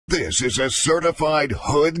This is a certified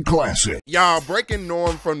hood classic. Y'all, breaking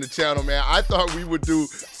norm from the channel, man. I thought we would do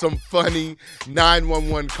some funny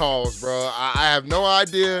 911 calls, bro. I have no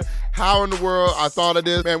idea how in the world I thought of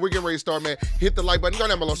this. Man, we're getting ready to start, man. Hit the like button, go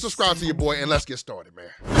down below, subscribe to your boy, and let's get started, man.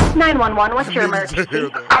 911, what's your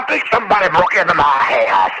emergency? I think somebody broke into my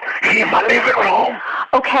house in my living room.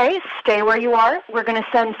 Okay, stay where you are. We're going to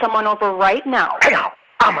send someone over right now. Hang on,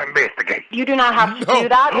 I'm investigating. You do not have to do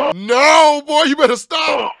that. No, boy, you better stop.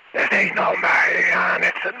 Oh, that ain't no man,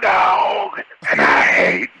 it's a dog, and I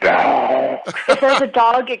hate dogs. If there's a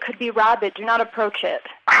dog, it could be rabid. Do not approach it.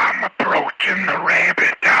 I'm approaching the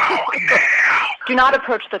rabbit dog now. Do not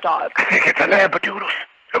approach the dog. I think it's a labradoodle.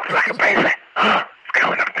 Looks like a baby. It's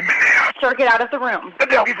coming up to me now. Sir, get out of the room. The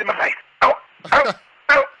dog is in my face. Oh, oh,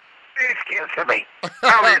 oh. It's killing me.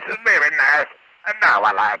 Oh, this is very nice. And now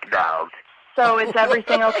I like dogs. So is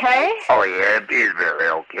everything okay? Oh, yeah, it is very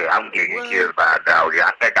okay. I'm getting killed by a dog.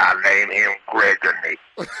 I think I'll name him Gregory.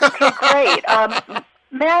 Okay, great.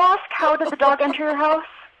 May I ask, how did the dog enter your house?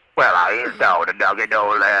 Well, I installed the doggy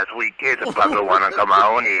door last week. It's a bugger want to come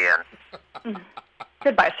on in.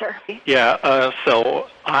 Goodbye, sir. Yeah, so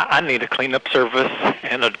I need a cleanup service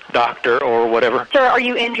and a doctor or whatever. Sir, are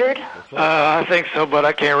you injured? I think so, but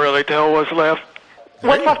I can't really tell what's left.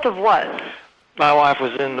 What's left of what? My wife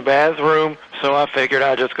was in the bathroom, so I figured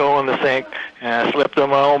I'd just go in the sink, and I slipped on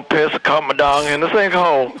my own piss, caught my dong in the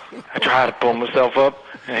sinkhole. I tried to pull myself up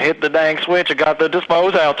and hit the dang switch and got the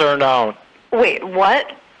dispose out turned on. Wait,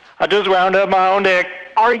 what? I just ground up my own dick.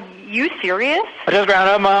 Are you serious? I just ground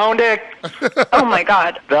up my own dick. Oh, my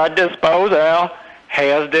God. The disposal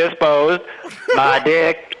has disposed my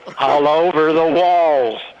dick all over the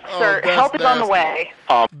walls. Sir, help is on the way.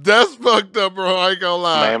 That's fucked up, bro. I ain't gonna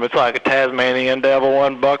lie. Ma'am, it's like a Tasmanian devil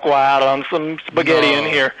went buck wild on some spaghetti in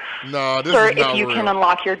here. No, this Sir, is not if you real. can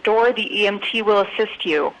unlock your door, the EMT will assist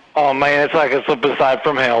you. Oh, man, it's like a slip aside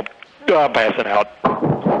from hell. I'm passing out.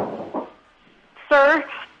 Sir?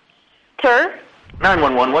 Sir?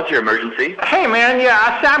 911, what's your emergency? Hey, man,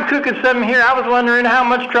 yeah, I'm cooking something here. I was wondering how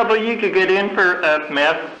much trouble you could get in for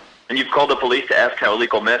meth. And you've called the police to ask how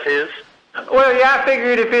illegal meth is? Well, yeah, I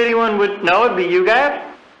figured if anyone would know, it'd be you guys.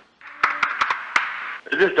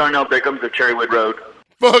 Is this Darnell Bickham's of Cherrywood Road?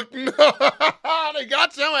 Fuck no. They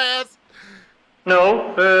got your ass.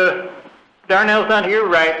 No, Darnell's not here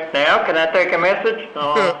right now. Can I take a message?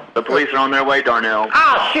 Oh, The police are on their way, Darnell.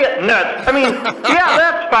 shit, nuts. I mean, yeah,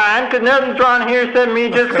 that's fine, because nothing's wrong here sending me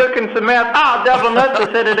just cooking some meth. Double nuts,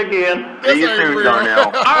 I said it again. See you ain't soon, real. Darnell.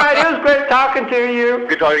 All right, it was great talking to you.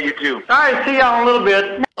 Good talking to you, too. All right, see y'all in a little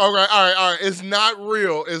bit. All right. It's not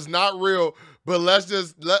real. It's not real. But let's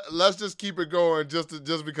just keep it going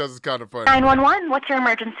just because it's kind of funny. 911, what's your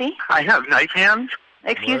emergency? I have knife hands.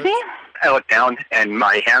 Excuse me? I looked down, and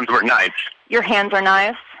my hands were knives. Your hands are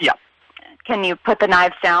knives? Yeah. Can you put the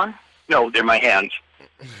knives down? No, they're my hands.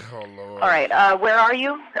 Oh Lord. All right, where are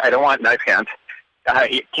you? I don't want knife hands.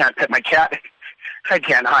 I can't pet my cat. I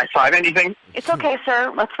can't high-five anything. It's okay,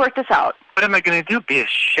 sir. Let's work this out. What am I going to do, be a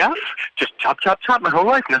chef? Just chop, chop, chop my whole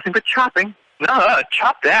life, nothing but chopping. No,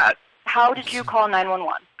 chop that. How did you call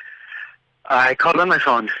 911? I called on my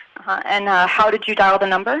phone. And how did you dial the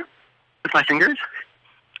number? With my fingers?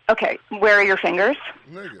 Okay, where are your fingers?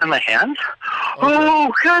 Nigga. And my hands?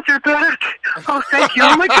 Oh, God, they're back. Oh, thank you.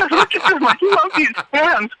 Oh, my God, look at them. I love these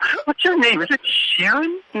hands. What's your name? Is it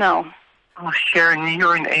Sharon? No, Oh, Sharon,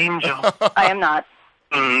 you're an angel. I am not.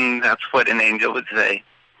 That's what an angel would say.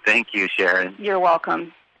 Thank you, Sharon. You're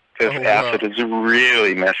welcome. This Oh, acid is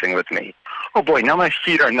really messing with me. Oh, boy, now my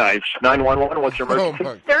feet are knives. 911, what's your Oh emergency?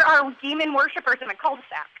 my. There are demon worshippers in a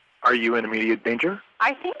cul-de-sac. Are you in immediate danger?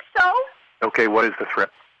 I think so. Okay, what is the threat?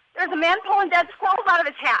 There's a man pulling dead squirrels out of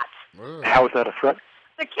his hat. Ugh. How is that a threat?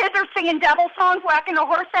 The kids are singing devil songs, whacking a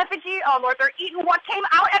horse effigy. Oh, Lord, they're eating what came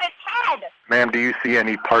out of its head. Ma'am, do you see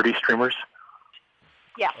any party streamers?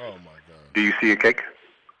 Yes. Oh my God. Do you see a cake?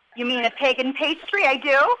 You mean a pagan pastry? I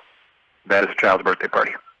do. That is a child's birthday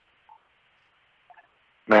party.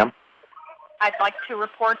 Ma'am? I'd like to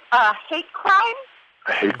report a hate crime.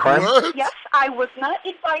 A hate crime? What? Yes, I was not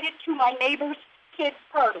invited to my neighbor's kid's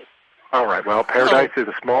party. All right, well, Paradise is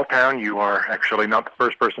a small town. You are actually not the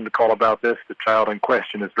first person to call about this. The child in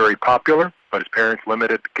question is very popular, but his parents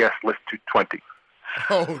limited the guest list to 20.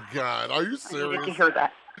 Oh God. Are you I needed to serious? hear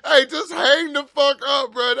that. Hey, just hang the fuck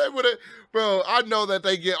up, bro. Bro, I know that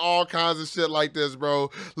they get all kinds of shit like this, bro.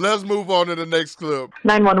 Let's move on to the next clip.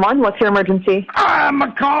 911, what's your emergency? I'm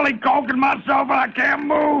Macaulay Culkin myself and I can't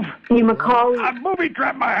move. You Macaulay? I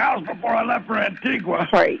booby-trapped my house before I left for Antigua.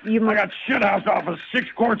 Sorry, I got shithoused off of 6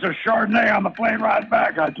 quarts of Chardonnay on the plane ride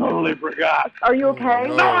back. I totally forgot. Are you okay?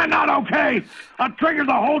 no. No, I'm not okay. I triggered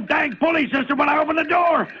the whole dang pulley system when I opened the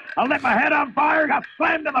door. I lit my head on fire, got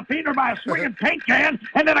slammed in the peter by a swinging paint can,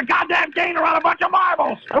 and then a goddamn gainer on a bunch of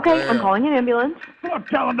marbles. Okay, I'm calling an ambulance. Look,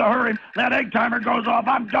 tell him to hurry. That egg timer goes off.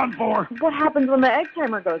 I'm done for. What happens when the egg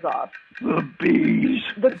timer goes off? The bees.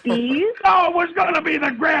 The bees? Oh, it was going to be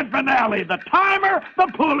the grand finale. The timer, the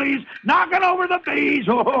pulleys, knocking over the bees.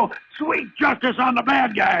 Oh, sweet justice on the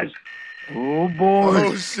bad guys. Oh, boy.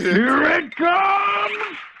 Oh, shit. Here it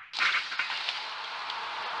comes.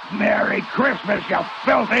 Merry Christmas, you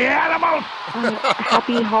filthy animals.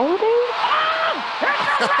 Happy holidays?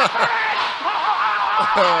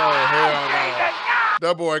 Oh, hell no.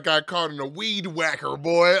 That boy got caught in a weed whacker,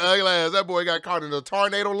 boy. Ugly ass. That boy got caught in a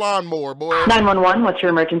tornado lawnmower, boy. 911, what's your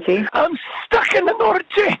emergency? I'm stuck in the North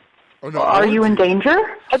Sea. Oh, no. Are you in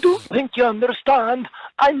danger? I don't think you understand.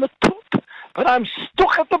 I'm a toot, but I'm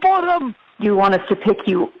stuck at the bottom. You want us to pick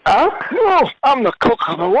you up? No, I'm the cook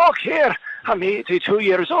of the walk here. I'm 82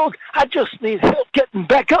 years old. I just need help getting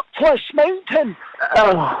back up Flush Mountain.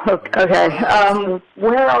 Oh, okay.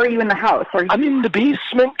 Where are you in the house? I'm in the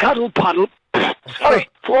basement cuddle puddle. Sorry,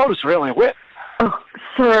 floor's really wet. Oh,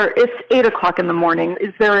 sir, it's 8 o'clock in the morning.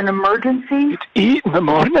 Is there an emergency? It's 8 in the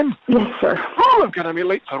morning. Yes, sir. Oh, I'm gonna be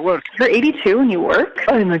late for work. You're 82 and you work?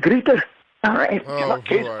 I'm a greeter. All right. Oh, In that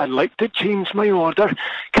case, boy. I'd like to change my order.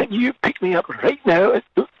 Can you pick me up right now?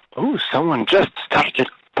 Oh, someone just started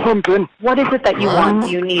pumping. What is it that you want?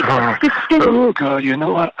 You need assistance? Oh, God, you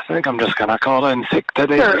know what? I think I'm just going to call in sick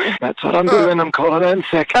today. Sure. That's what I'm doing. I'm calling in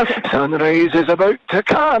sick. Okay. Sunrise is about to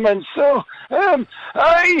come, and so,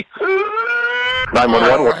 I...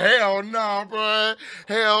 911. Oh, hell no, bro.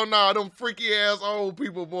 Hell no. Them freaky ass old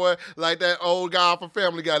people, boy. Like that old guy from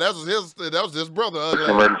Family Guy. That was his brother. Ugly ass.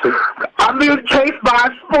 Emergency. I'm being chased by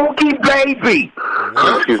a spooky baby.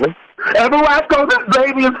 What? Excuse me. Everywhere I go, this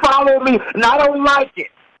baby is following me, and I don't like it.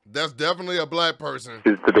 That's definitely a black person.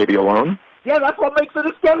 Is the baby alone? Yeah, that's what makes it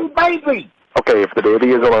a scary baby. Okay, if the baby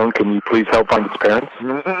is alone, can you please help find its parents?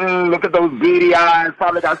 Look at those beady eyes.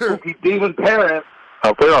 Probably got spooky demon parents.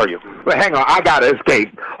 Where are you? But hang on, I gotta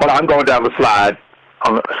escape. Hold on, I'm going down the slide.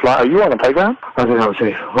 On the slide? Are you on the playground? I think I'll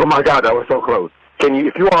see. Oh my God, that was so close. Can you,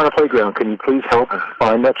 if you are on the playground, can you please help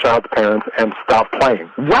find that child's parents and stop playing?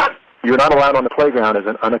 What? You're not allowed on the playground as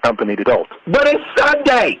an unaccompanied adult. But it's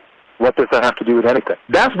Sunday. What does that have to do with anything?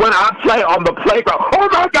 That's when I play on the playground. Oh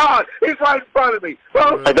my God, he's right in front of me.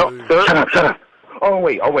 Oh, I don't, sir. shut up. Oh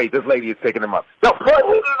wait, this lady is picking him up. No, put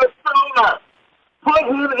him in a stroller. Put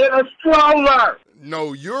him in a stroller.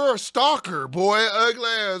 No, you're a stalker, boy. Ugly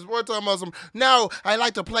ass. Boy, talking about some. No, I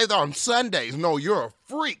like to play that on Sundays. No, you're a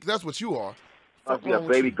freak. That's what you are. Must be a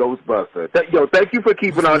baby Ghostbuster. Yo, thank you for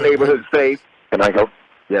keeping our neighborhood safe. Can I help?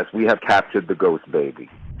 Yes, we have captured the ghost baby.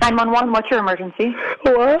 911, what's your emergency?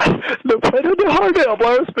 What? No puedo dejar de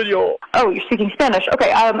hablar español. Oh, you're speaking Spanish.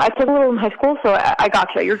 Okay, I took a little in high school, so I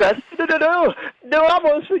gotcha. You're good. No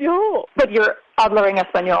hablo español. But you're habling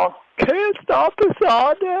español. ¿Qué está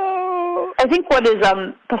pasando? I think what is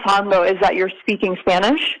pasando is that you're speaking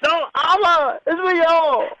Spanish. No habla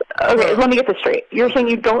español. Okay, let me get this straight. You're saying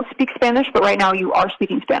you don't speak Spanish, but right now you are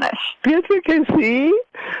speaking Spanish. Pienso que sí.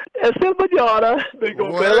 Esta mañana me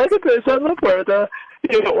compré la cabeza en la puerta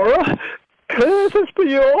y ahora, ¿qué es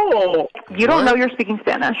español? You don't know you're speaking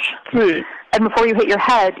Spanish. Sí. And before you hit your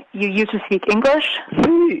head, you used to speak English.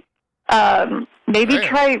 Sí. Maybe Damn.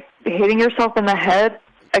 try hitting yourself in the head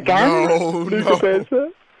again. No, Mi no.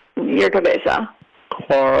 cabeza. Your cabeza.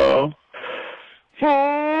 Claro. So,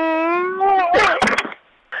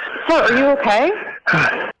 are you okay?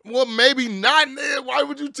 Well, maybe not. Why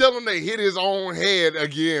would you tell him to hit his own head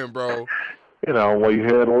again, bro? You know, we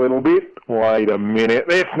heard a little bit. Wait a minute.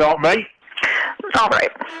 That's not me. All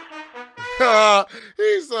right.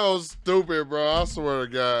 He's so stupid, bro. I swear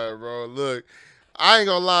to God, bro. Look, I ain't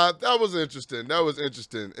gonna lie. That was interesting.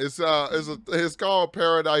 It's called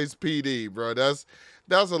Paradise PD, bro. That's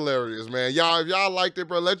hilarious, man. Y'all, if y'all liked it,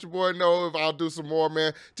 bro, let your boy know if I'll do some more,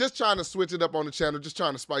 man. Just trying to switch it up on the channel, just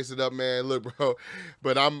trying to spice it up, man. Look, bro,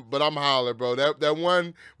 but I'm hollering, bro. That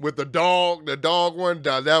one with the dog one,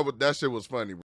 that shit was funny, bro.